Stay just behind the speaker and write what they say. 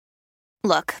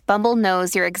Look, Bumble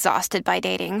knows you're exhausted by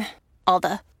dating. All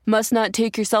the must not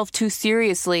take yourself too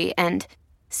seriously and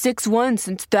 6'1"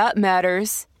 since that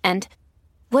matters. And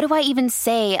what do I even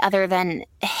say other than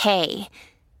hey?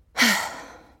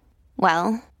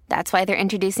 Well, that's why they're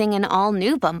introducing an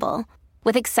all-new Bumble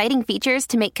with exciting features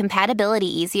to make compatibility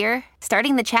easier,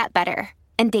 starting the chat better,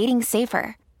 and dating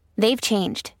safer. They've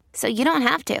changed, so you don't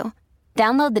have to.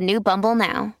 Download the new Bumble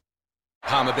now.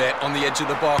 Palmerbet on the edge of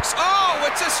the box. Oh,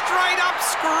 it's a straight-up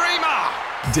screamer!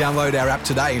 Download our app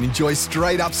today and enjoy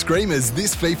straight-up screamers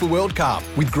this FIFA World Cup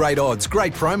with great odds,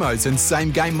 great promos and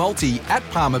same-game multi at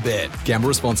Palmerbet. Gamble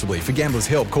responsibly. For Gamblers'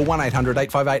 Help, call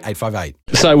 1-800-858-858.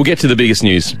 So we'll get to the biggest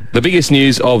news. The biggest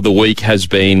news of the week has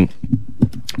been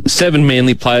 7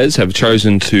 Manly players have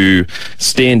chosen to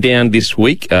stand down this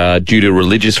week due to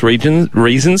religious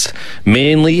reasons.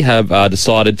 Manly have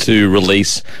decided to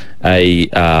release a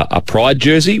Pride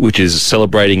jersey, which is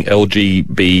celebrating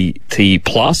LGBT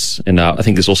plus, and I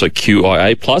think there's also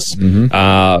QIA plus,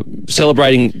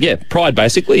 celebrating Pride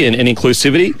basically and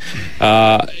inclusivity.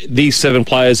 These 7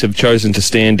 players have chosen to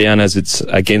stand down as it's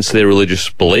against their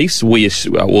religious beliefs. We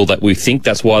think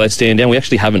that's why they stand down. We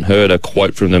actually haven't heard a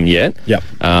quote from them yet. Yep.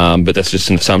 But that's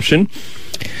just an assumption.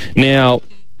 Now,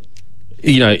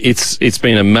 it's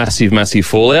been a massive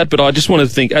fallout, but I just want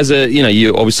to think, as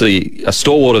you're obviously a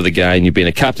stalwart of the game, you've been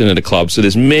a captain at a club, so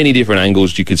there's many different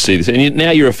angles you could see this, and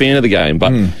now you're a fan of the game,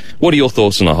 but what are your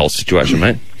thoughts on the whole situation,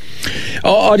 mate?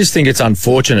 I just think it's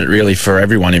unfortunate, really, for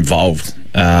everyone involved.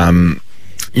 The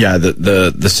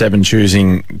 7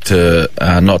 choosing to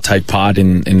not take part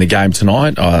in the game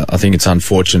tonight. I think it's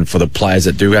unfortunate for the players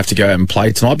that do have to go out and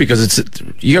play tonight, because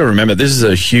you got to remember, this is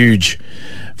a huge,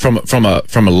 from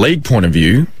a league point of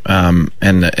view, and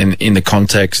in the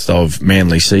context of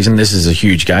Manly's season, this is a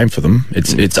huge game for them.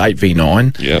 It's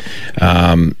 8v9. Yep.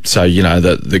 So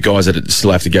the guys that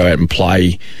still have to go out and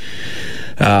play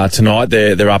tonight,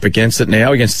 they're up against it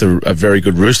now, against a very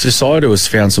good Roosters side who has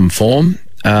found some form.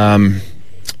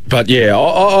 But yeah,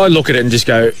 I look at it and just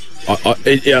go,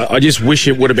 I just wish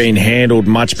it would have been handled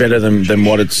much better than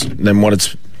what it's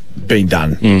been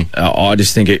done. I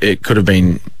just think it could have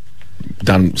been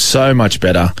done so much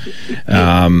better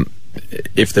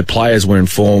if the players were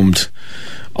informed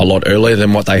a lot earlier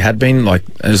than what they had been. Like,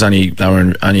 they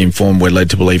were only informed, we're led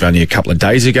to believe, only a couple of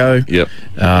days ago. Yep.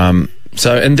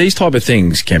 So, and these type of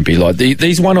things can be like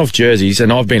these one-off jerseys,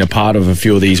 and I've been a part of a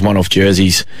few of these one-off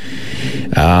jerseys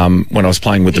when I was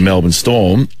playing with the Melbourne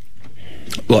Storm.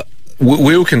 Like,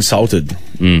 we were consulted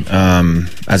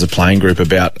as a playing group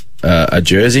about a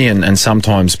jersey, and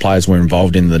sometimes players were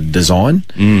involved in the design.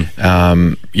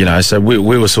 So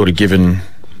we were sort of given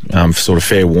sort of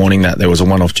fair warning that there was a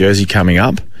one-off jersey coming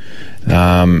up,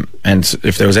 and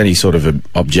if there was any sort of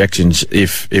objections,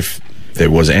 if there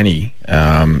was any,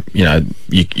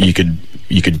 you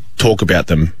could talk about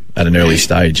them at an early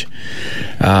stage.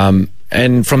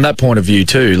 And from that point of view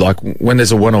too, like, when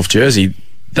there's a one-off jersey,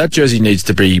 that jersey needs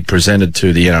to be presented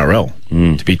to the NRL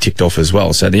to be ticked off as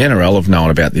well. So the NRL have known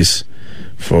about this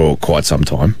for quite some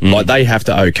time. Like, they have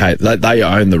to they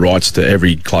own the rights to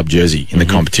every club jersey in the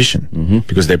competition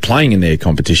because they're playing in their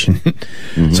competition.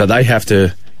 So they have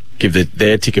to give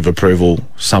their tick of approval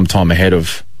sometime ahead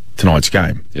of tonight's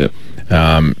game. Yep.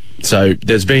 So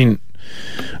there's been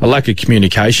a lack of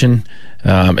communication.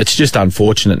 It's just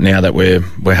unfortunate now that we're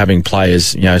having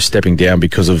players, stepping down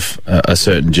because of a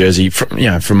certain jersey.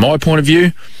 From my point of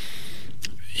view,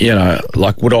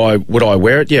 like, would I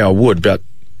wear it? Yeah, I would, but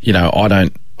I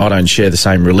don't share the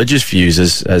same religious views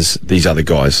as these other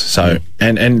guys. So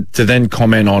and to then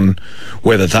comment on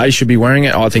whether they should be wearing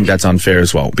it, I think that's unfair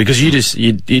as well, because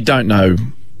you don't know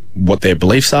what their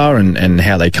beliefs are and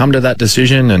how they come to that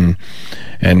decision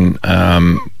and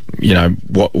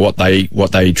what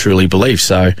they truly believe.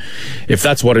 So if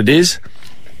that's what it is,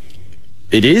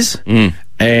 it is.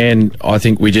 And I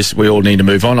think we all need to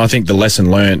move on. I think the lesson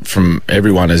learned from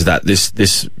everyone is that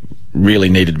this really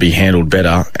needed to be handled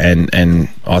better, and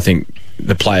I think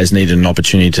the players needed an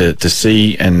opportunity to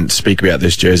see and speak about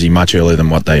this jersey much earlier than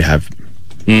what they have.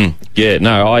 Yeah,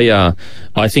 no,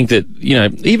 I think that,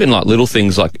 even like little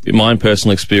things, like my own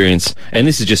personal experience, and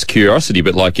this is just curiosity,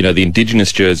 but like, the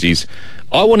Indigenous jerseys,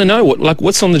 I want to know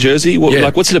what's on the jersey, what's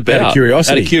it about? Out of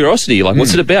curiosity. Like,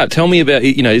 what's it about? Tell me about,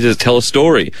 does it tell a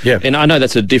story? Yeah. And I know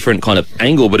that's a different kind of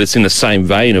angle, but it's in the same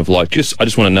vein of like, I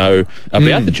just want to know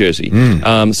about the jersey.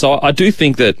 So I do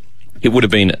think that it would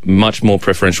have been much more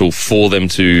preferential for them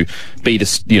to be,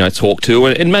 talked to,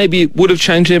 and maybe it would have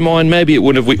changed their mind. Maybe it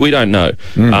wouldn't have. We don't know.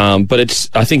 But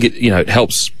I think it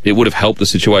helps. It would have helped the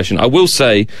situation. I will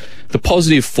say, the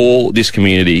positive for this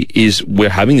community is we're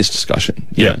having this discussion.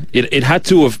 Yeah. It had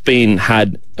to have been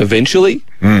had eventually.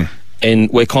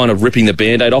 And we're kind of ripping the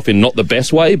Band-Aid off in not the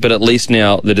best way, but at least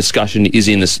now the discussion is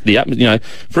in the atmosphere.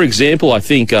 For example, I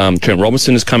think Trent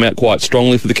Robinson has come out quite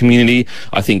strongly for the community.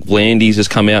 I think Blandies has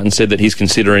come out and said that he's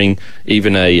considering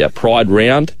even a Pride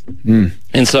round.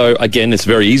 And so, again, it's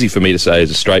very easy for me to say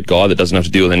as a straight guy that doesn't have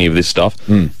to deal with any of this stuff.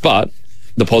 But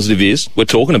the positive is we're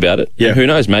talking about it. Yeah. And who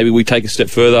knows, maybe we take a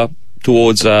step further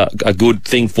towards a good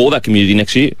thing for that community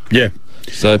next year. Yeah.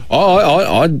 So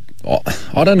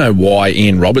I don't know why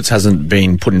Ian Roberts hasn't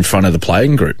been put in front of the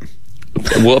playing group.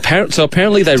 Well,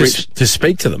 apparently they reached to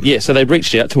speak to them. Yeah, so they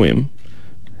reached out to him,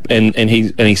 and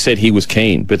he said he was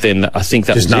keen, but then I think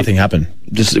that just was nothing happened.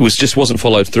 It wasn't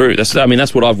followed through. That's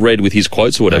what I've read with his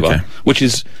quotes or whatever. Okay. Which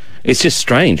is, it's just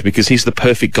strange because he's the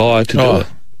perfect guy to do it.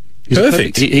 He's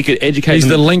perfect. He could educate. He's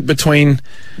the link between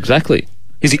exactly.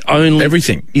 He's the only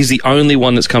everything. He's the only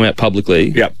one that's come out publicly.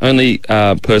 Yep. Only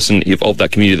person of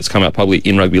that community that's come out publicly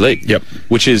in rugby league. Yep.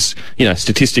 Which is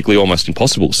statistically almost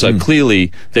impossible. So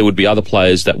clearly there would be other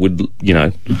players that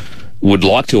would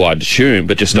like to, I'd assume,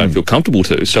 but just don't feel comfortable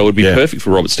to. So it would be perfect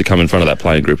for Roberts to come in front of that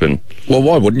playing group and. Well,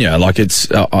 why wouldn't you? Like it's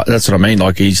that's what I mean.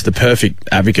 Like he's the perfect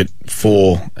advocate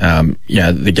for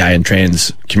the gay and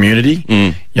trans community.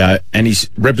 And he's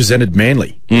represented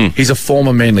Manly. He's a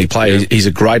former Manly player. Yeah. He's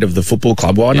a great of the football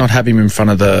club. Why not have him in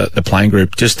front of the playing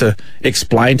group just to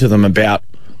explain to them about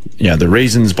the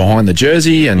reasons behind the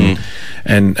jersey and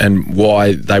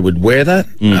why they would wear that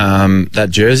that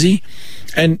jersey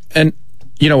and.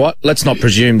 You know what? Let's not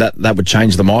presume that would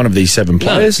change the mind of these 7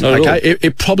 players. No, not at all.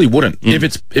 It probably wouldn't. If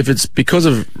it's because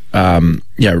of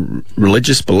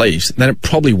religious beliefs, then it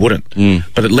probably wouldn't.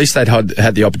 But at least they'd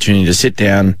had the opportunity to sit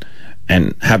down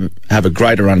and have a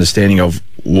greater understanding of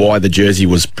why the jersey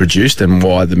was produced and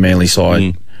why the Manly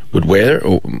side would wear it,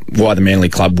 or why the Manly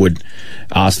club would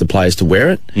ask the players to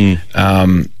wear it.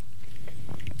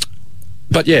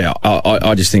 But yeah,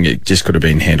 I just think it just could have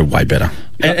been handled way better.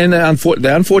 And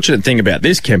the unfortunate thing about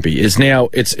this, Kempy, is now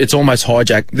it's almost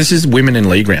hijacked. This is women in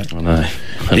league round. I know.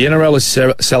 The NRL is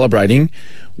celebrating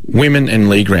women in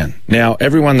league round. Now,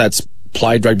 everyone that's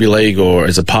played rugby league or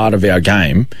is a part of our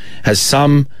game has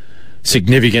some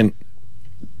significant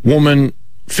woman,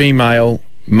 female,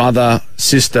 mother,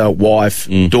 sister, wife,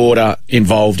 daughter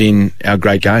involved in our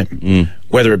great game.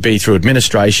 Whether it be through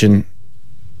administration,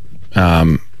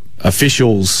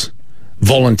 officials,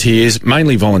 volunteers,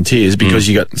 mainly volunteers, because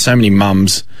you got so many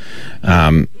mums,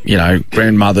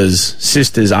 grandmothers,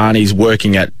 sisters, aunties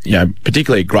working at,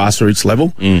 particularly at grassroots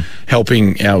level,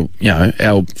 helping our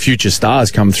future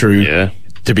stars come through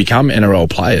to become NRL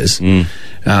players,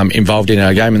 involved in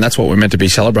our game, and that's what we're meant to be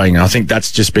celebrating. And I think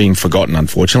that's just being forgotten,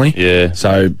 unfortunately. Yeah.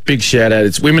 So big shout out.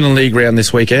 It's Women in League round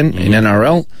this weekend in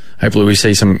NRL. Hopefully we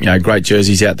see some great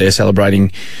jerseys out there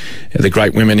celebrating the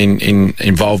great women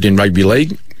involved in rugby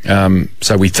league.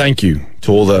 So we thank you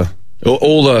to all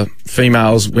the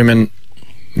females, women,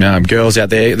 girls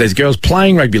out there. There's girls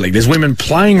playing rugby league. There's women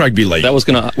playing rugby league. That's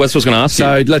what I was going to ask you.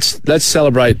 So let's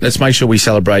celebrate. Let's make sure we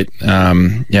celebrate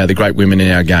the great women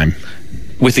in our game.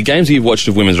 With the games you've watched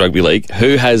of women's rugby league,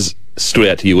 who has stood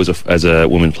out to you as a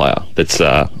woman player that's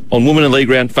on Women in League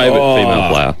round, favourite female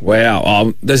player?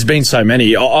 Wow. There's been so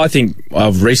many. I think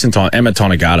of recent time, Emma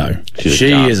Tonegado.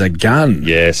 She is a gun.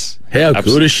 Yes. How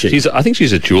good is she? I think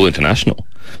she's a dual international.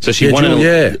 So she won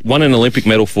an Olympic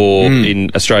medal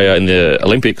in Australia in the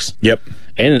Olympics. Yep.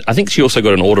 And I think she also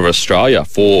got an Order of Australia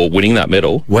for winning that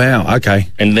medal. Wow, okay.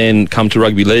 And then come to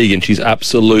rugby league, and she's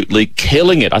absolutely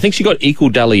killing it. I think she got equal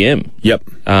Dally M. Yep.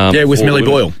 With Millie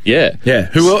Boyle. Yeah. Yeah.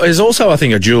 Who is also, I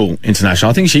think, a dual international.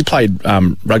 I think she played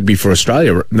rugby for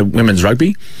Australia, the women's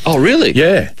rugby. Oh, really?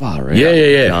 Yeah. Far out.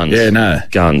 Yeah. Guns. Yeah, no.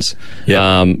 Guns.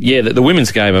 Yeah. The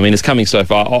women's game, I mean, it's coming so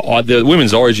far. The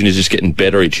women's origin is just getting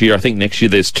better each year. I think next year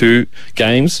there's 2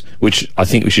 games, which I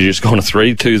think we should just go on to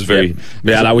 3. 2 is very...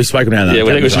 Yeah, no, we've spoken about that.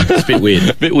 Yeah, it's a bit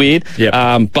weird. Bit weird.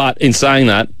 Yep. But in saying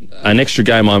that, an extra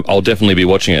game, I'll definitely be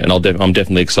watching it, and I'm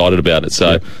definitely excited about it.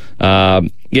 So,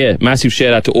 massive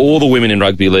shout out to all the women in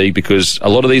rugby league, because a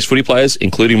lot of these footy players,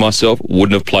 including myself,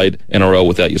 wouldn't have played NRL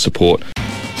without your support.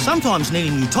 Sometimes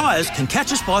needing new tyres can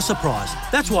catch us by surprise.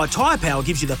 That's why Tyre Power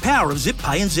gives you the power of Zip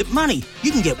Pay and Zip Money.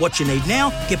 You can get what you need now,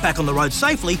 get back on the road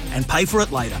safely, and pay for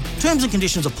it later. Terms and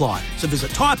conditions apply. So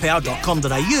visit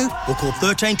tyrepower.com.au or call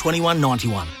 13 21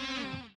 91.